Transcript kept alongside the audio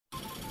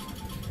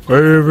Hey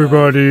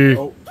everybody,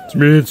 it's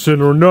me,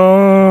 Incineroar.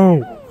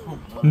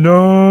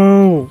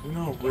 No.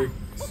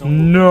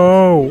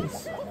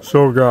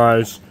 So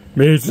guys,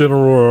 me,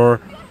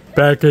 Incineroar,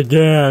 back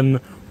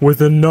again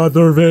with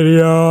another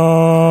video.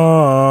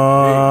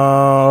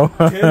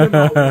 Hey, tell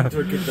them how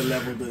intricate the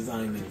level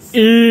design is.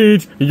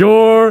 Eat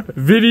your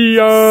videos.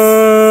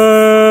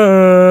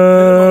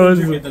 Tell them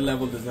how intricate the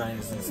level design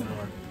is,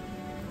 Incineroar.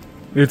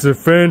 It's a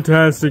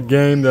fantastic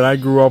game that I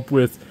grew up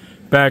with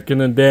back in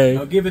the day.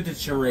 I'll give it to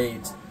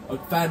charades. A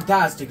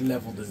fantastic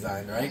level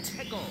design, right?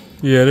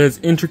 Yeah, it is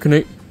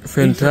intricate,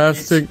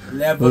 fantastic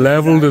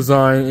level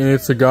design, and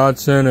it's a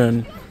godsend.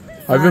 And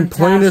I've been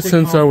playing it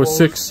since I was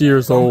 6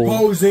 years old.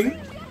 Composing.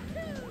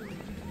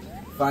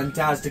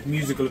 Fantastic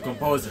musical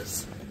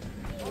composers.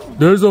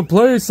 There's a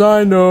place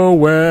I know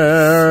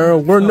where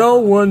no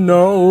one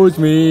knows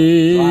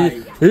me.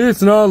 Right.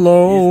 It's not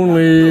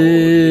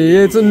lonely.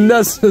 It's a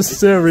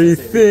necessary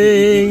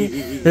thing.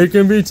 It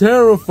can be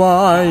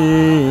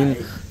terrifying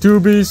to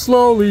be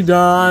slowly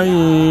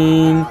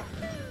dying.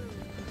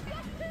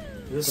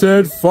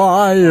 Set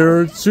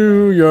fire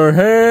to your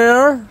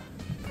hair.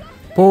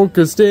 Poke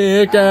a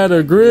stick at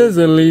a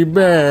grizzly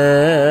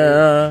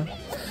bear.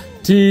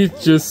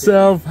 Teach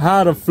yourself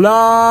how to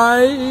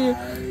fly.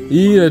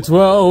 Eat a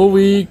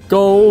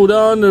 12-week-old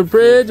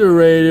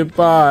unrefrigerated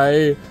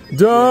pie.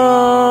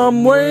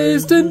 Dumb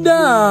ways to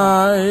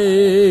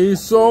die.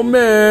 So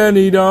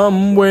many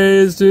dumb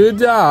ways to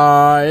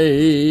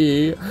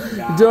die.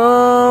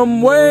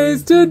 Dumb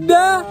ways to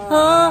die.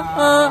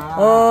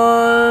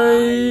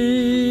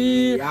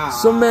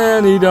 So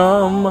many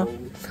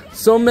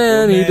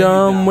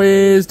dumb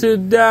ways to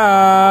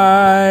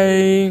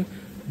die.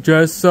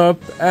 Dress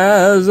up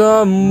as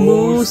a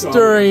moose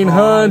during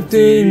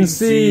hunting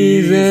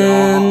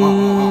season.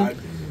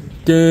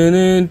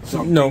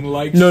 No.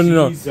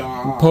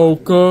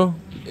 Polka,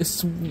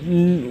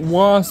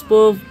 wasp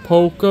of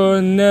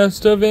polka,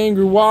 nest of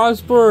angry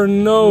wasp for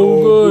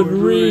no good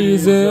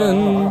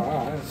reason.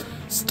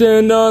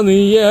 Stand on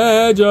the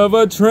edge of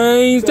a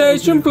train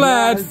station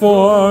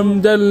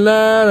platform.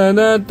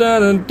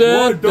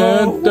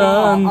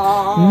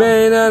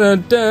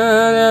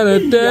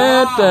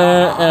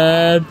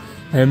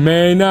 It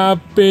may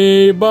not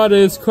be, but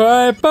it's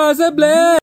quite possibly.